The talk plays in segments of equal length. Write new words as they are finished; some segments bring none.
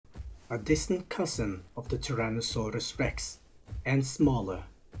a distant cousin of the Tyrannosaurus Rex, and smaller,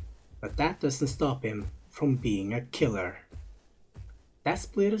 but that doesn't stop him from being a killer.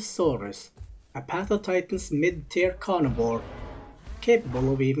 Daspletosaurus, a PathOfTitans mid-tier carnivore,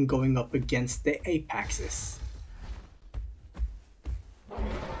 capable of even going up against the apexes.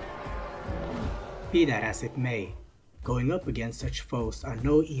 Be that as it may, going up against such foes are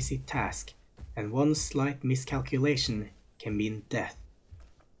no easy task, and one slight miscalculation can mean death.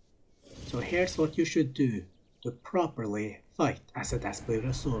 So here's what you should do to properly fight as a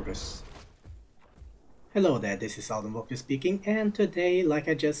Daspletosaurus. Hello there, this is AudunVokter speaking, and today, like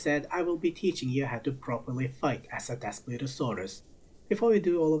I just said, I will be teaching you how to properly fight as a Daspletosaurus. Before we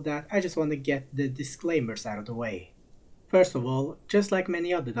do all of that, I just want to get the disclaimers out of the way. First of all, just like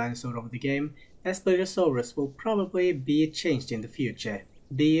many other dinosaurs of the game, Daspletosaurus will probably be changed in the future,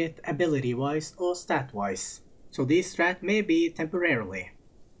 be it ability-wise or stat-wise, so these strats may be temporarily.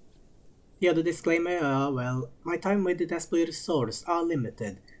 The other disclaimer well, my time with the Daspletosaurus are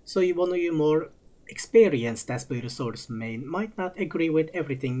limited, so one of you more experienced Daspletosaurus might not agree with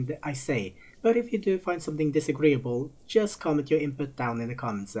everything that I say, but if you do find something disagreeable, just comment your input down in the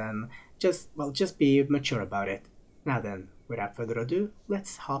comments and just be mature about it. Now then, without further ado,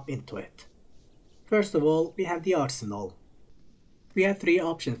 let's hop into it. First of all, we have the arsenal. We have three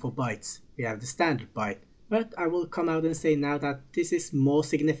options for bites. We have the standard bite, but I will come out and say now that this is more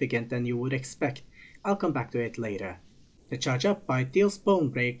significant than you would expect. I'll come back to it later. The charge up bite deals bone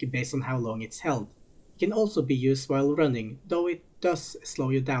break based on how long it's held. It can also be used while running, though it does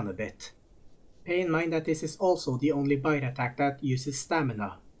slow you down a bit. Bear in mind that this is also the only bite attack that uses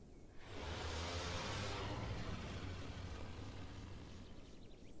stamina.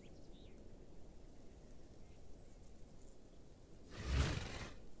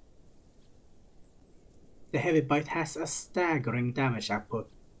 The heavy bite has a staggering damage output,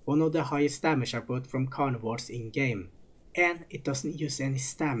 one of the highest damage output from carnivores in game, and it doesn't use any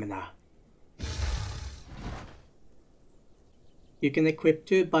stamina. You can equip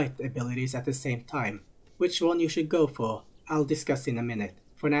two bite abilities at the same time. Which one you should go for, I'll discuss in a minute.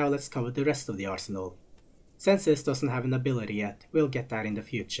 For now, let's cover the rest of the arsenal. Senses doesn't have an ability yet, we'll get that in the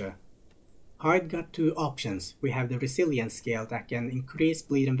future. Hide got two options. We have the resilience scale that can increase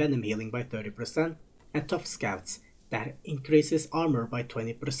bleed and venom healing by 30%, and Tough Scouts that increases armor by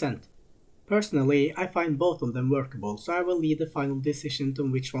 20%. Personally, I find both of them workable, so I will leave the final decision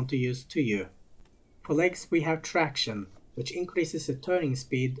on which one to use to you. For legs we have Traction, which increases the turning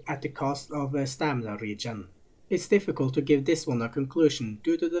speed at the cost of a stamina regen. It's difficult to give this one a conclusion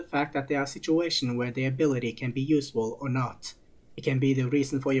due to the fact that there are situations where the ability can be useful or not. It can be the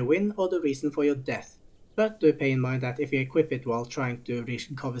reason for your win or the reason for your death. But do pay in mind that if you equip it while trying to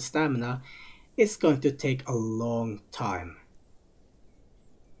recover stamina, it's going to take a long time.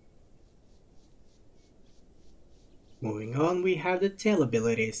 Moving on, we have the tail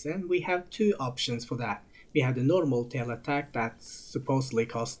abilities, and we have two options for that. We have the normal tail attack that supposedly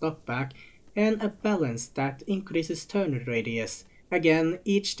costs knockback, and a balance that increases turn radius. Again,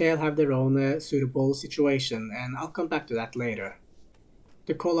 each tail have their own suitable situation, and I'll come back to that later.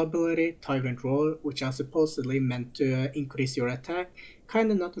 The call ability, Tyrant Roar, which are supposedly meant to increase your attack,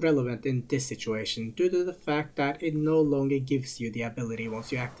 kinda not relevant in this situation due to the fact that it no longer gives you the ability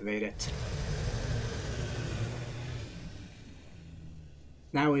once you activate it.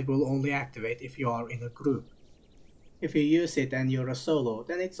 Now it will only activate if you are in a group. If you use it and you're a solo,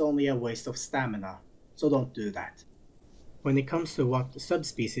 then it's only a waste of stamina, so don't do that. When it comes to what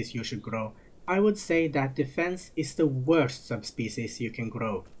subspecies you should grow, I would say that defense is the worst subspecies you can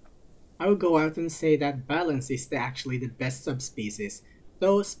grow. I would go out and say that balance is actually the best subspecies,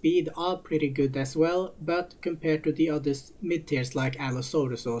 though speed are pretty good as well, but compared to the other mid-tiers like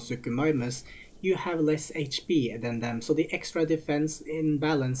Allosaurus or Suchomimus, you have less HP than them, so the extra defense in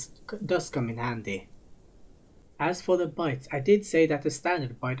balance does come in handy. As for the bites, I did say that the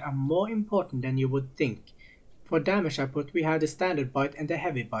standard bite are more important than you would think. For damage output we have the standard bite and the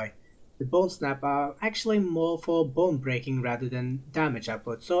heavy bite. The bone snap are actually more for bone breaking rather than damage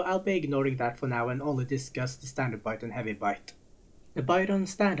output, so I'll be ignoring that for now and only discuss the standard bite and heavy bite. The bite on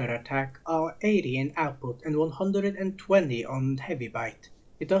standard attack are 80 in output and 120 on heavy bite.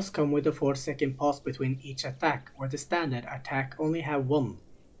 It does come with a 4-second pause between each attack, where the standard attack only have 1.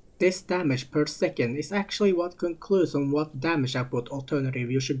 This damage per second is actually what concludes on what damage output alternative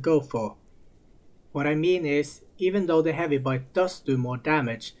you should go for. What I mean is, even though the heavy bite does do more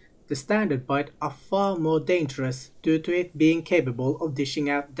damage, the standard bite are far more dangerous due to it being capable of dishing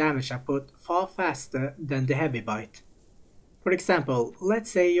out damage output far faster than the heavy bite. For example, let's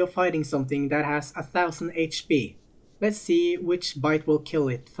say you're fighting something that has 1000 HP. Let's see which bite will kill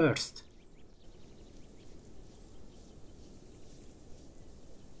it first.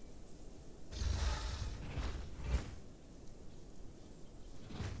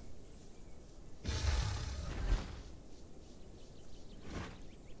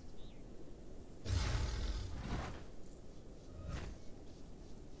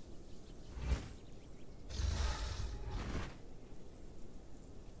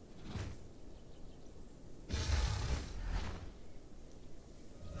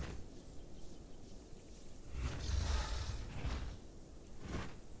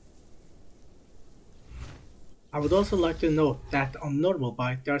 I would also like to note that on normal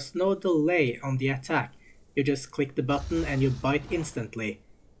bite there's no delay on the attack, you just click the button and you bite instantly.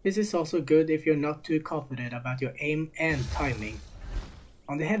 This is also good if you're not too confident about your aim and timing.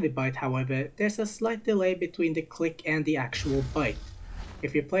 On the heavy bite however, there's a slight delay between the click and the actual bite.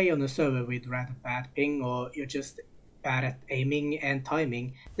 If you play on a server with rather bad ping or you're just bad at aiming and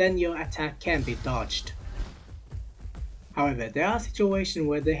timing, then your attack can be dodged. However, there are situations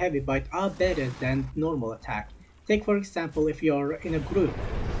where the heavy bite are better than normal attack. Take for example if you're in a group.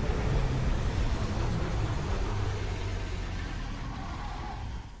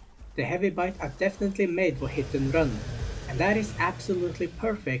 The heavy bite are definitely made for hit and run, and that is absolutely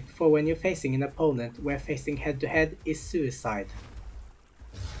perfect for when you're facing an opponent where facing head to head is suicide.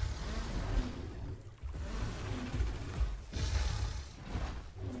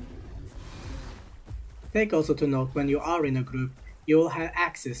 Take also to note when you are in a group, you will have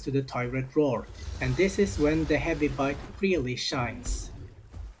access to the Tyrant Roar, and this is when the heavy bite really shines.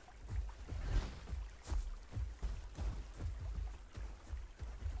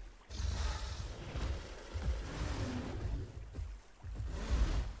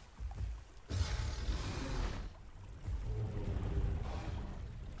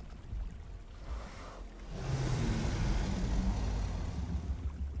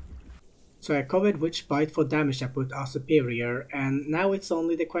 So I covered which bite for damage output are superior, and now it's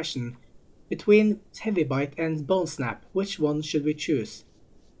only the question, between heavy bite and bone snap, which one should we choose?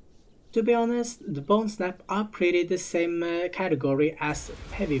 To be honest, the bone snap are pretty the same category as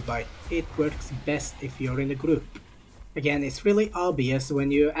heavy bite, it works best if you're in a group. Again, it's really obvious when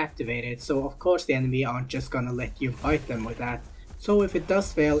you activate it, so of course the enemy aren't just gonna let you bite them with that, so if it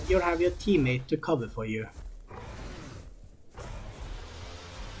does fail, you'll have your teammate to cover for you.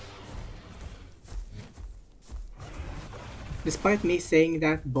 Despite me saying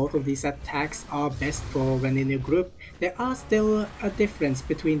that both of these attacks are best for when in a group, there are still a difference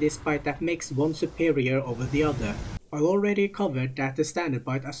between this bite that makes one superior over the other. I already covered that the standard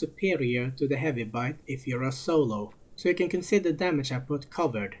bite are superior to the heavy bite if you're a solo, so you can consider damage output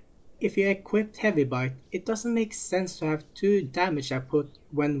covered. If you equipped heavy bite, it doesn't make sense to have 2 damage output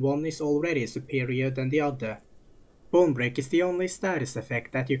when one is already superior than the other. Bone break is the only status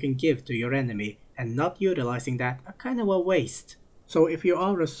effect that you can give to your enemy, and not utilizing that are kind of a waste. So if you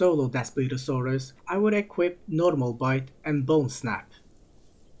are a solo Daspletosaurus, I would equip normal bite and bone snap.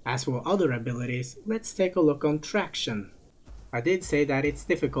 As for other abilities, let's take a look on traction. I did say that it's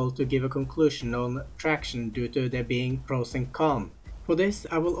difficult to give a conclusion on traction due to there being pros and cons. For this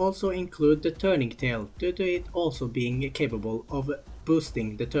I will also include the turning tail due to it also being capable of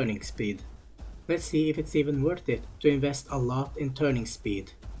boosting the turning speed. Let's see if it's even worth it to invest a lot in turning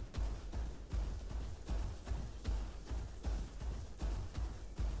speed.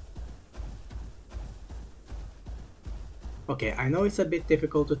 Okay, I know it's a bit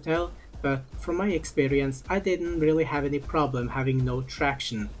difficult to tell, but from my experience I didn't really have any problem having no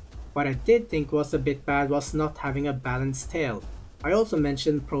traction. What I did think was a bit bad was not having a balanced tail. I also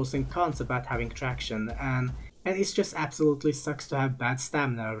mentioned pros and cons about having traction, and it just absolutely sucks to have bad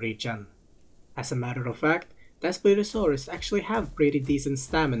stamina regen. As a matter of fact, Daspletosaurus actually have pretty decent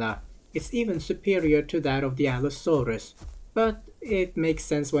stamina, it's even superior to that of the Allosaurus, but it makes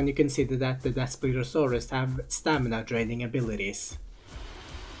sense when you consider that the Daspletosaurus have stamina draining abilities.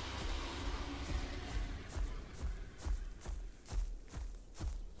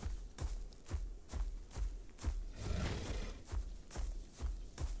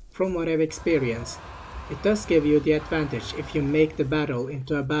 From what I've experienced, it does give you the advantage if you make the battle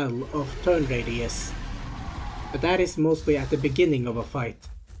into a battle of turn radius, but that is mostly at the beginning of a fight.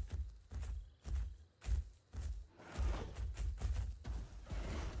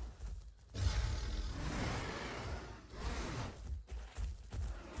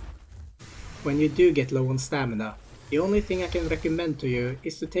 When you do get low on stamina, the only thing I can recommend to you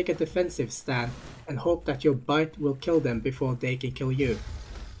is to take a defensive stand and hope that your bite will kill them before they can kill you.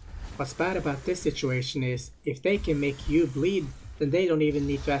 What's bad about this situation is, if they can make you bleed, then they don't even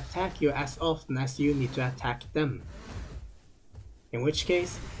need to attack you as often as you need to attack them. in which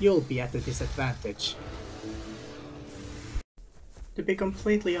case you'll be at a disadvantage. To be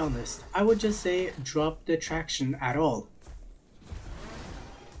completely honest, I would just say drop the traction at all.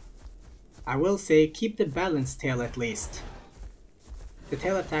 I will say keep the balanced tail at least. The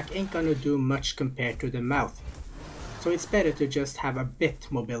tail attack ain't gonna do much compared to the mouth, so it's better to just have a bit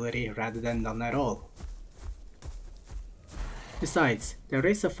mobility rather than none at all. Besides, there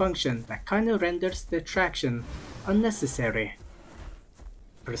is a function that kinda renders the traction unnecessary.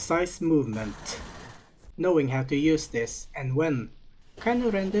 Precise movement. Knowing how to use this and when kinda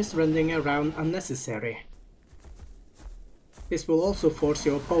renders running around unnecessary. This will also force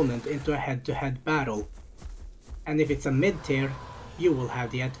your opponent into a head-to-head battle, and if it's a mid-tier, you will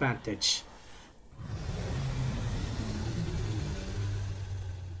have the advantage.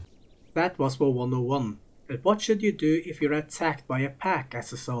 That was for 101, but what should you do if you're attacked by a pack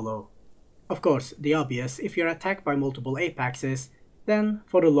as a solo? Of course, the obvious, if you're attacked by multiple apexes, then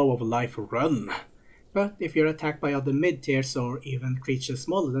for the low of life run. But if you're attacked by other mid-tiers or even creatures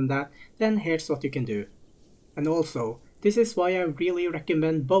smaller than that, then here's what you can do. And also, this is why I really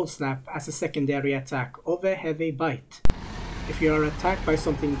recommend Bone Snap as a secondary attack over Heavy Bite. If you are attacked by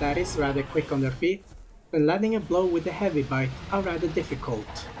something that is rather quick on their feet, then landing a blow with a Heavy Bite are rather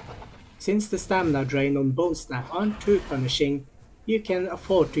difficult. Since the stamina drain on Bone Snap aren't too punishing, you can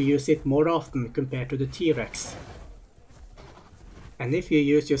afford to use it more often compared to the T.rex. And if you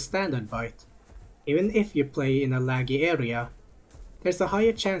use your standard bite, even if you play in a laggy area, there's a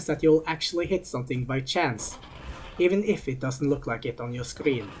higher chance that you'll actually hit something by chance, even if it doesn't look like it on your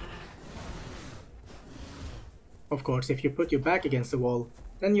screen. Of course, if you put your back against the wall,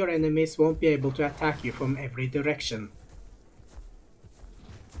 then your enemies won't be able to attack you from every direction.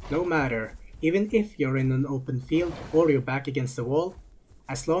 No matter, even if you're in an open field or your back against the wall,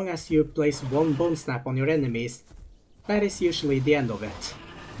 as long as you place one Bone Snap on your enemies, that is usually the end of it.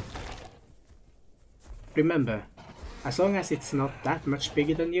 Remember, as long as it's not that much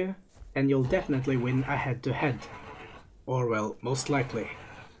bigger than you, then you'll definitely win a head-to-head. Or well, most likely.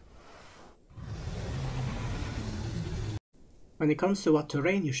 When it comes to what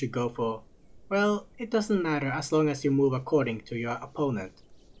terrain you should go for, well, it doesn't matter as long as you move according to your opponent.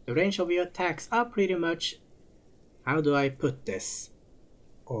 The range of your attacks are pretty much, how do I put this,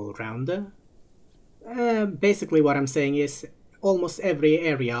 all-rounder? Basically what I'm saying is, almost every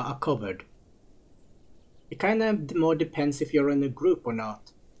area are covered. It kinda more depends if you're in a group or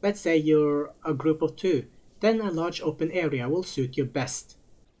not. Let's say you're a group of 2, then a large open area will suit you best.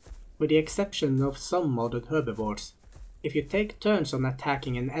 With the exception of some modded herbivores, if you take turns on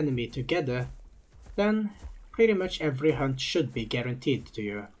attacking an enemy together, then pretty much every hunt should be guaranteed to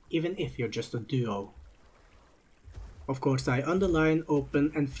you, even if you're just a duo. Of course, I underline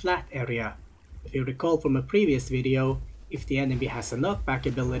open and flat area. If you recall from a previous video, if the enemy has a knockback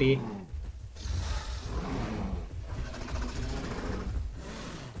ability,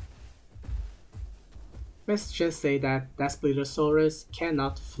 let's just say that Daspletosaurus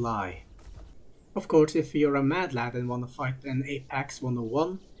cannot fly. Of course, if you're a mad lad and want to fight an Apex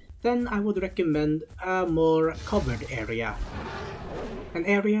 101, then I would recommend a more covered area. An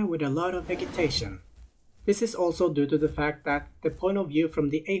area with a lot of vegetation. This is also due to the fact that the point of view from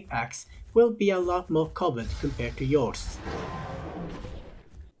the Apex will be a lot more covered compared to yours.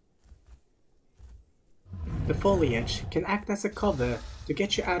 The foliage can act as a cover to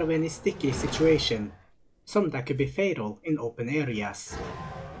get you out of any sticky situation, some that could be fatal in open areas.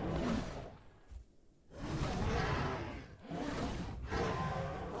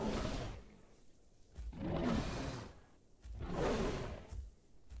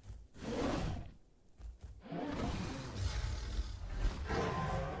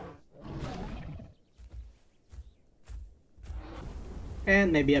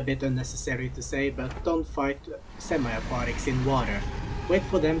 And maybe a bit unnecessary to say, but don't fight semi-aquatics in water. Wait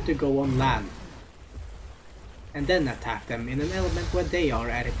for them to go on land, and then attack them in an element where they are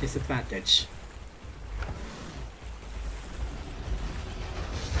at a disadvantage.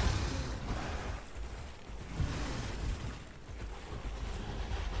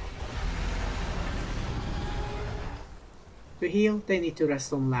 To heal, they need to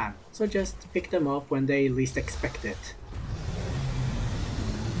rest on land, so just pick them up when they least expect it.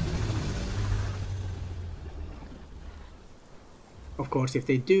 Of course, if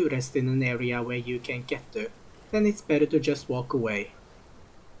they do rest in an area where you can't get to, then it's better to just walk away.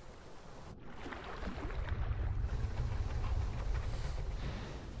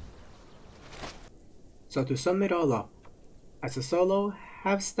 So to sum it all up, as a solo,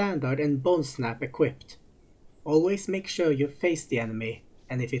 have Standard and Bone Snap equipped. Always make sure you face the enemy,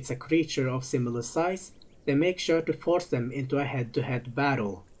 and if it's a creature of similar size, then make sure to force them into a head-to-head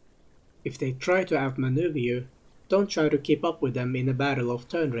battle. If they try to outmaneuver you, don't try to keep up with them in a battle of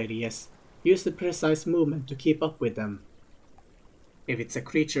turn radius. Use the precise movement to keep up with them. If it's a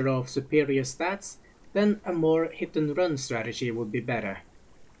creature of superior stats, then a more hit-and-run strategy would be better.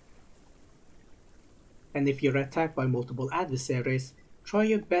 And if you're attacked by multiple adversaries, try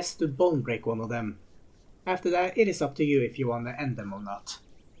your best to bone break one of them. After that, it is up to you if you want to end them or not.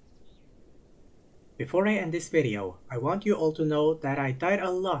 Before I end this video, I want you all to know that I died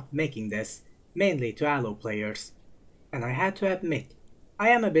a lot making this, mainly to allo players. And I had to admit, I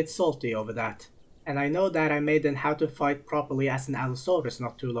am a bit salty over that. And I know that I made an how to fight properly as an Allosaurus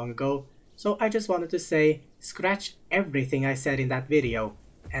not too long ago, so I just wanted to say, scratch everything I said in that video.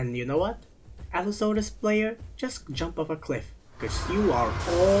 And you know what? Allosaurus player, just jump off a cliff, cause you are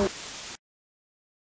all